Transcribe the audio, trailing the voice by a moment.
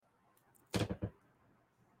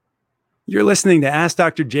You're listening to Ask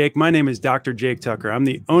Dr. Jake. My name is Dr. Jake Tucker. I'm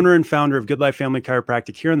the owner and founder of Good Life Family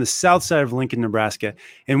Chiropractic here on the south side of Lincoln, Nebraska.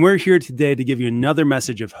 And we're here today to give you another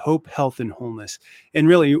message of hope, health, and wholeness. And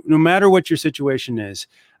really, no matter what your situation is,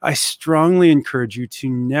 I strongly encourage you to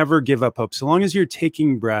never give up hope. So long as you're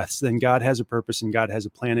taking breaths, then God has a purpose and God has a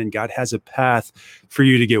plan and God has a path for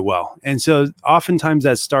you to get well. And so oftentimes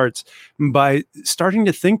that starts by starting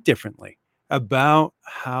to think differently about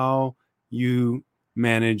how you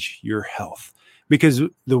manage your health, because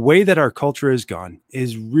the way that our culture has gone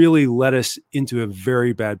is really led us into a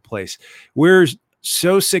very bad place. We're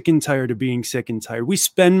so sick and tired of being sick and tired. We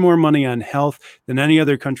spend more money on health than any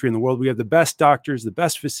other country in the world. We have the best doctors, the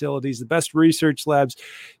best facilities, the best research labs.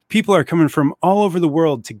 People are coming from all over the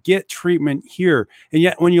world to get treatment here. And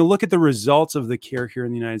yet, when you look at the results of the care here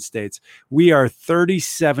in the United States, we are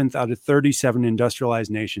 37th out of 37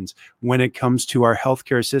 industrialized nations when it comes to our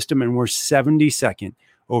healthcare system, and we're 72nd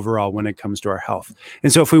overall when it comes to our health.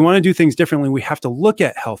 And so if we want to do things differently, we have to look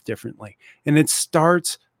at health differently. And it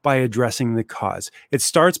starts by addressing the cause. It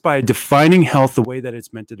starts by defining health the way that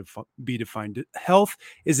it's meant to be defined. Health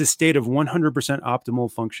is a state of 100%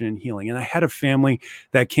 optimal function and healing. And I had a family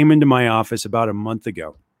that came into my office about a month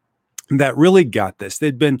ago that really got this.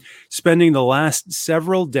 They'd been spending the last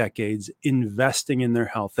several decades investing in their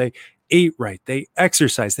health. They ate right. They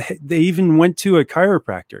exercised. They even went to a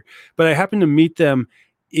chiropractor. But I happened to meet them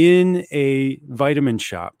in a vitamin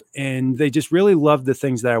shop, and they just really loved the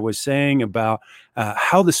things that I was saying about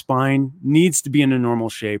how the spine needs to be in a normal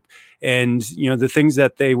shape. And, the things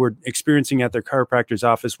that they were experiencing at their chiropractor's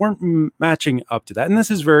office weren't matching up to that. And this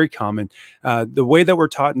is very common. The way that we're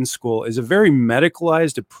taught in school is a very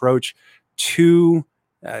medicalized approach to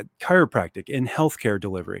chiropractic and healthcare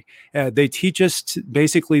delivery. They teach us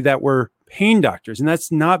basically that we're pain doctors, and that's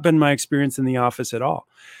not been my experience in the office at all.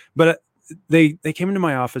 But they came into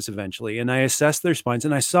my office eventually, and I assessed their spines,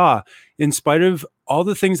 and I saw, in spite of all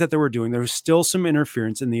the things that they were doing, there was still some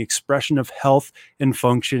interference in the expression of health and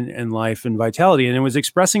function and life and vitality, and it was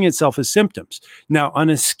expressing itself as symptoms. Now, on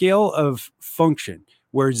a scale of function,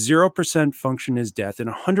 where 0% function is death and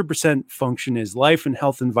 100% function is life and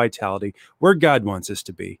health and vitality, where God wants us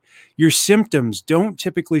to be, your symptoms don't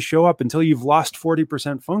typically show up until you've lost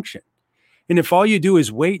 40% function. And if all you do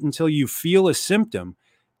is wait until you feel a symptom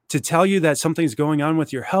to tell you that something's going on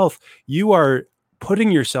with your health, you are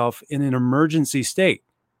putting yourself in an emergency state.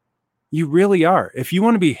 You really are. If you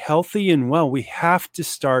want to be healthy and well, we have to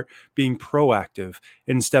start being proactive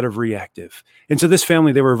instead of reactive. And so this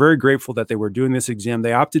family, they were very grateful that they were doing this exam.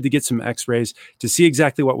 They opted to get some x-rays to see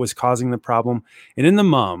exactly what was causing the problem. And in the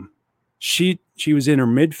mom, she was in her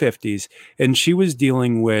mid-50s, and she was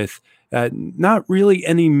dealing with not really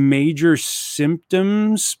any major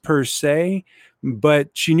symptoms per se, but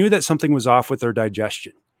she knew that something was off with her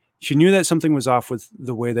digestion. She knew that something was off with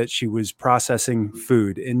the way that she was processing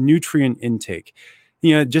food and nutrient intake.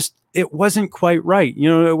 Just it wasn't quite right.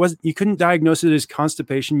 You couldn't diagnose it as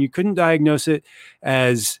constipation. You couldn't diagnose it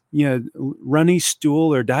as, runny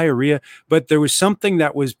stool or diarrhea, but there was something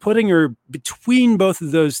that was putting her between both of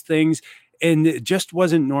those things, and it just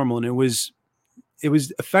wasn't normal. And it was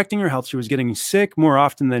affecting her health. She was getting sick more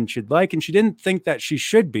often than she'd like, and she didn't think that she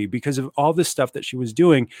should be because of all this stuff that she was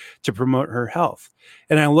doing to promote her health.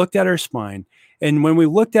 And I looked at her spine, and when we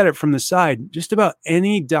looked at it from the side, just about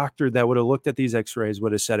any doctor that would have looked at these x-rays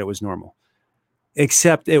would have said it was normal,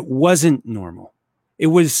 except it wasn't normal. It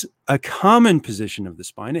was a common position of the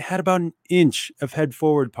spine. It had about an inch of head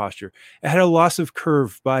forward posture. It had a loss of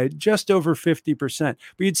curve by just over 50%,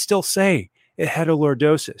 but you'd still say it had a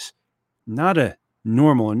lordosis, not a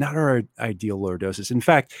normal and not our ideal lordosis. In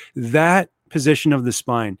fact, that position of the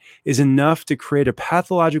spine is enough to create a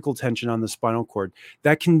pathological tension on the spinal cord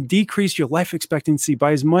that can decrease your life expectancy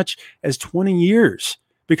by as much as 20 years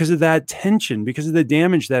because of that tension, because of the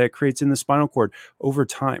damage that it creates in the spinal cord over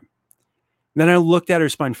time. Then I looked at her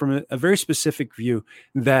spine from a very specific view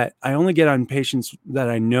that I only get on patients that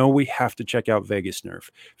I know we have to check out vagus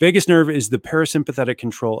nerve. Vagus nerve is the parasympathetic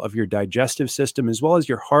control of your digestive system, as well as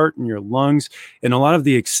your heart and your lungs and a lot of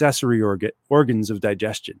the accessory organs of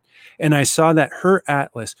digestion. And I saw that her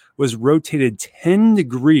atlas was rotated 10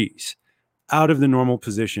 degrees out of the normal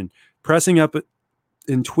position, pressing up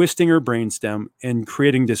and twisting her brainstem and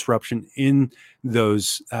creating disruption in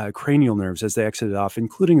those cranial nerves as they exited off,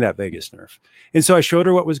 including that vagus nerve. And so I showed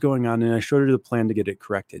her what was going on, and I showed her the plan to get it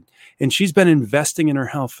corrected. And she's been investing in her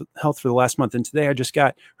health for the last month. And today I just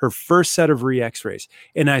got her first set of re-x-rays,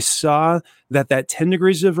 and I saw that 10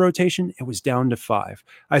 degrees of rotation, it was down to 5.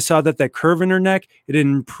 I saw that curve in her neck, it had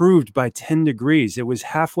improved by 10 degrees. It was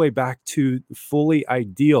halfway back to fully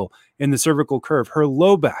ideal in the cervical curve. Her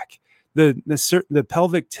low back, The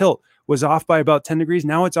pelvic tilt was off by about 10 degrees.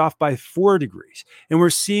 Now it's off by 4 degrees. And we're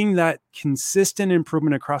seeing that consistent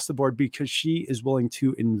improvement across the board because she is willing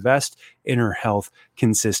to invest in her health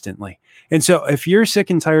consistently. And so if you're sick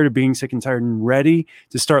and tired of being sick and tired and ready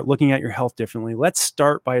to start looking at your health differently, let's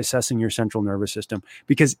start by assessing your central nervous system,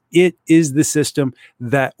 because it is the system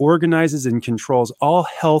that organizes and controls all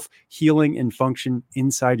health, healing, and function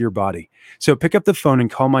inside your body. So pick up the phone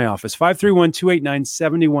and call my office,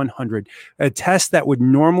 531-289-7100. A test that would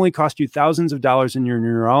normally cost you thousands of dollars in your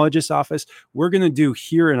neurologist's office, we're going to do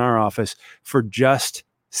here in our office for just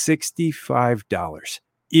 $65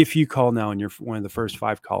 if you call now and you're one of the first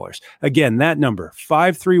 5 callers. Again, that number,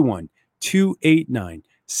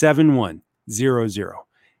 531-289-7100.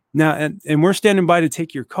 Now, and we're standing by to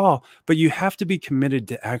take your call, but you have to be committed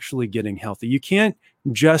to actually getting healthy. You can't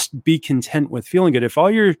just be content with feeling good.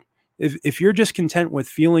 If you're just content with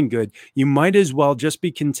feeling good, you might as well just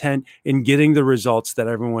be content in getting the results that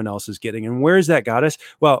everyone else is getting. And where has that got us?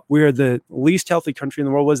 Well, we are the least healthy country in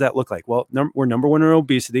the world. What does that look like? Well, we're number 1 in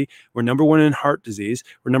obesity. We're number 1 in heart disease.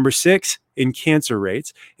 We're number 6 in cancer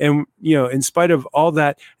rates. And, in spite of all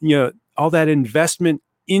that, all that investment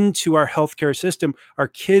into our healthcare system, our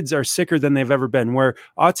kids are sicker than they've ever been. Where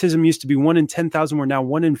autism used to be 1 in 10,000, we're now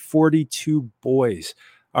 1 in 42 boys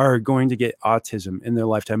are going to get autism in their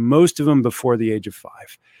lifetime, most of them before the age of 5.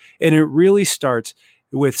 And it really starts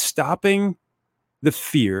with stopping the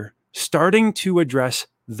fear, starting to address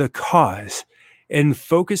the cause, and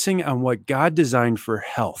focusing on what God designed for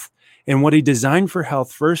health. And what he designed for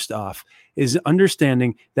health, first off, is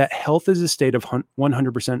understanding that health is a state of 100%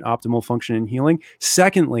 optimal function and healing.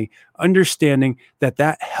 Secondly, understanding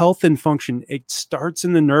that health and function, it starts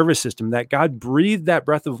in the nervous system, that God breathed that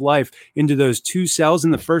breath of life into those 2 cells.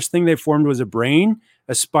 And the first thing they formed was a brain,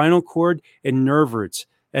 a spinal cord, and nerve roots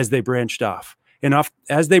as they branched off. And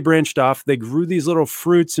as they branched off, they grew these little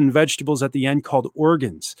fruits and vegetables at the end called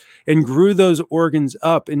organs, and grew those organs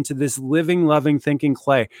up into this living, loving, thinking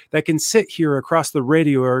clay that can sit here across the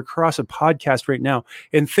radio or across a podcast right now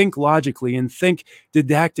and think logically and think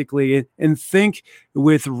didactically and think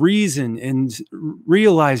with reason and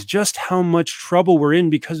realize just how much trouble we're in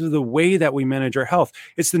because of the way that we manage our health.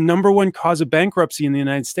 It's the number 1 cause of bankruptcy in the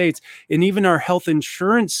United States. And even our health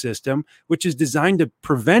insurance system, which is designed to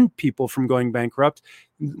prevent people from going bankrupt,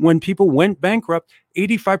 when people went bankrupt,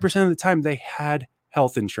 85% of the time they had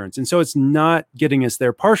health insurance. And so it's not getting us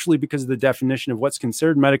there, partially because of the definition of what's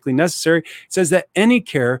considered medically necessary. It says that any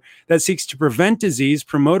care that seeks to prevent disease,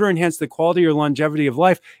 promote or enhance the quality or longevity of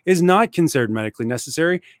life is not considered medically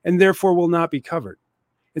necessary and therefore will not be covered.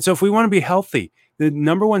 And so if we want to be healthy, the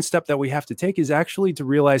number 1 step that we have to take is actually to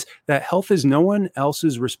realize that health is no one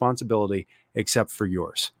else's responsibility except for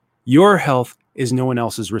yours. Your health is no one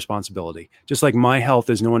else's responsibility, just like my health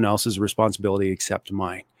is no one else's responsibility except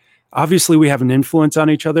mine. Obviously, we have an influence on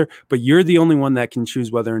each other, but you're the only one that can choose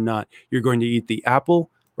whether or not you're going to eat the apple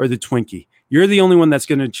or the Twinkie. You're the only one that's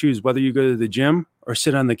going to choose whether you go to the gym or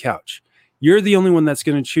sit on the couch. You're the only one that's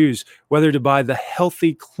going to choose whether to buy the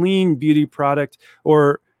healthy, clean beauty product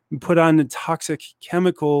or put on the toxic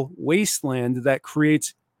chemical wasteland that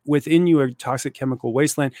creates within you a toxic chemical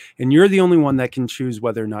wasteland. And you're the only one that can choose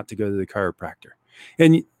whether or not to go to the chiropractor.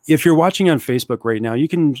 And if you're watching on Facebook right now, you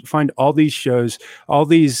can find all these shows, all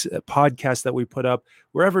these podcasts that we put up,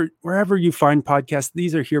 wherever you find podcasts,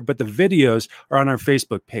 these are here, but the videos are on our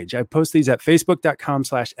Facebook page. I post these at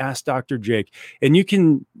facebook.com/AskDrJake. And you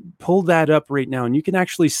can pull that up right now and you can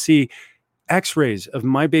actually see X-rays of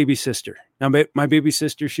my baby sister. Now, my baby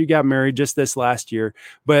sister, she got married just this last year,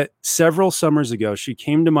 but several summers ago, she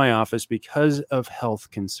came to my office because of health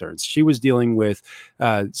concerns. She was dealing with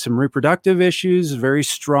some reproductive issues, very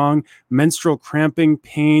strong menstrual cramping,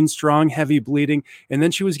 pain, strong, heavy bleeding, and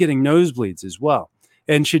then she was getting nosebleeds as well.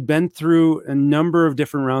 And she'd been through a number of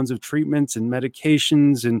different rounds of treatments and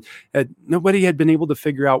medications, and nobody had been able to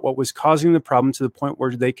figure out what was causing the problem to the point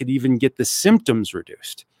where they could even get the symptoms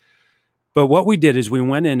reduced. But what we did is we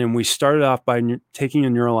went in and we started off by taking a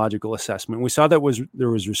neurological assessment. We saw that there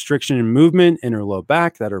was restriction in movement in her low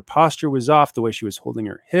back, that her posture was off, the way she was holding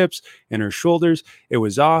her hips and her shoulders, it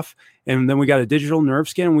was off. And then we got a digital nerve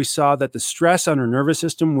scan and we saw that the stress on her nervous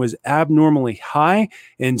system was abnormally high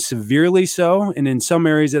and severely so. And in some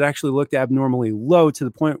areas, it actually looked abnormally low to the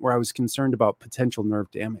point where I was concerned about potential nerve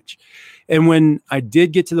damage. And when I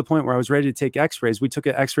did get to the point where I was ready to take x-rays, we took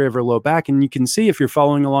an x-ray of her low back. And you can see, if you're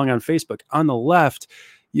following along on Facebook, on the left,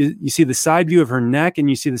 you see the side view of her neck and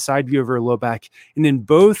you see the side view of her low back. And in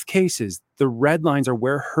both cases, the red lines are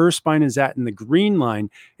where her spine is at, and the green line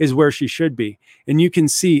is where she should be. And you can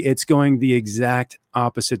see it's going the exact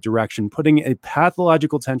opposite direction, putting a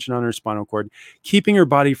pathological tension on her spinal cord, keeping her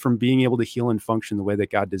body from being able to heal and function the way that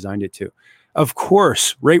God designed it to. Of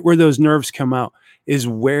course, right where those nerves come out is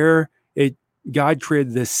where God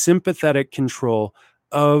created this sympathetic control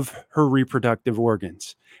of her reproductive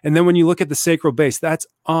organs. And then when you look at the sacral base, that's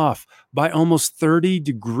off by almost 30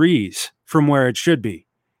 degrees from where it should be.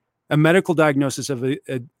 A medical diagnosis of a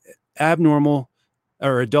abnormal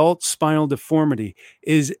or adult spinal deformity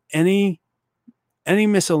is any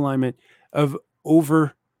misalignment of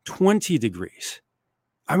over 20 degrees.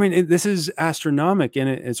 I mean, this is astronomical in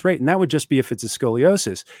its rate. And that would just be if it's a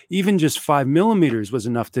scoliosis. Even just 5 millimeters was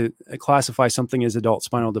enough to classify something as adult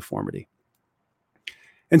spinal deformity.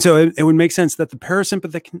 And so it would make sense that the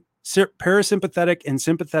parasympathetic and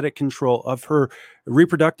sympathetic control of her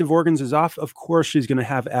reproductive organs is off. Of course, she's going to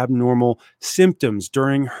have abnormal symptoms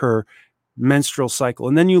during her menstrual cycle.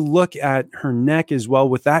 And then you look at her neck as well,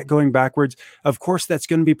 with that going backwards. Of course, that's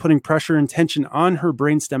going to be putting pressure and tension on her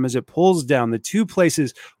brainstem as it pulls down the two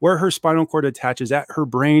places where her spinal cord attaches, at her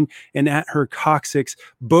brain and at her coccyx,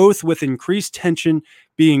 both with increased tension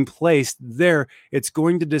being placed there. It's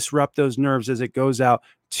going to disrupt those nerves as it goes out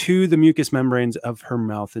to the mucous membranes of her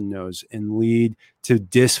mouth and nose and lead to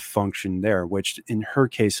dysfunction there, which in her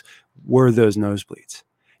case were those nosebleeds.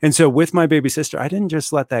 And so with my baby sister, I didn't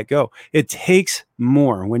just let that go. It takes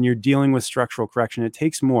more when you're dealing with structural correction. It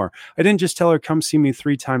takes more. I didn't just tell her, come see me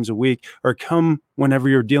 3 times a week or come whenever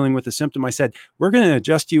you're dealing with a symptom. I said, we're going to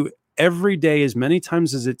adjust you every day as many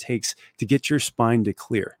times as it takes to get your spine to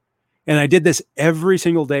clear. And I did this every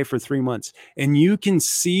single day for 3 months. And you can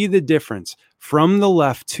see the difference from the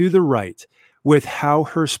left to the right with how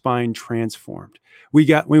her spine transformed. We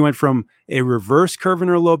went from a reverse curve in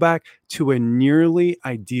her low back to a nearly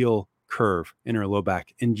ideal curve in her low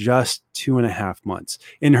back in just 2.5 months.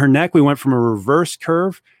 In her neck, we went from a reverse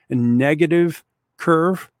curve, a negative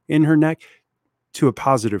curve in her neck, to a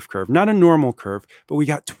positive curve. Not a normal curve, but we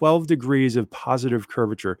got 12 degrees of positive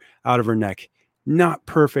curvature out of her neck. Not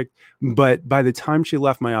perfect, but by the time she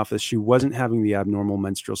left my office, she wasn't having the abnormal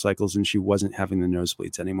menstrual cycles and she wasn't having the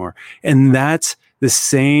nosebleeds anymore. And that's the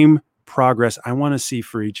same progress I want to see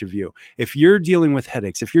for each of you. If you're dealing with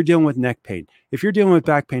headaches, if you're dealing with neck pain, if you're dealing with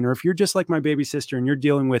back pain, or if you're just like my baby sister and you're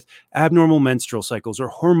dealing with abnormal menstrual cycles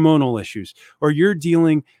or hormonal issues, or you're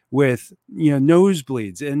dealing with,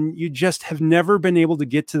 nosebleeds and you just have never been able to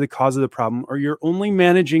get to the cause of the problem, or you're only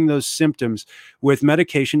managing those symptoms with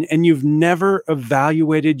medication and you've never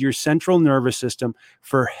evaluated your central nervous system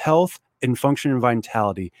for health and function and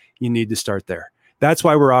vitality, you need to start there. That's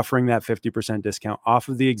why we're offering that 50% discount off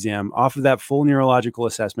of the exam, off of that full neurological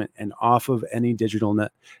assessment, and off of any digital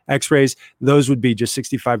x-rays. Those would be just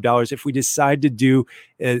 $65. If we decide to do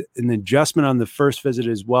an adjustment on the first visit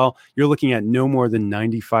as well, you're looking at no more than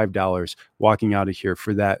 $95 walking out of here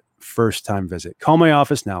for that first time visit. Call my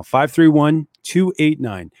office now,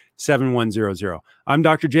 531-289-7100. I'm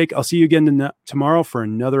Dr. Jake. I'll see you again tomorrow for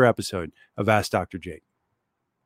another episode of Ask Dr. Jake.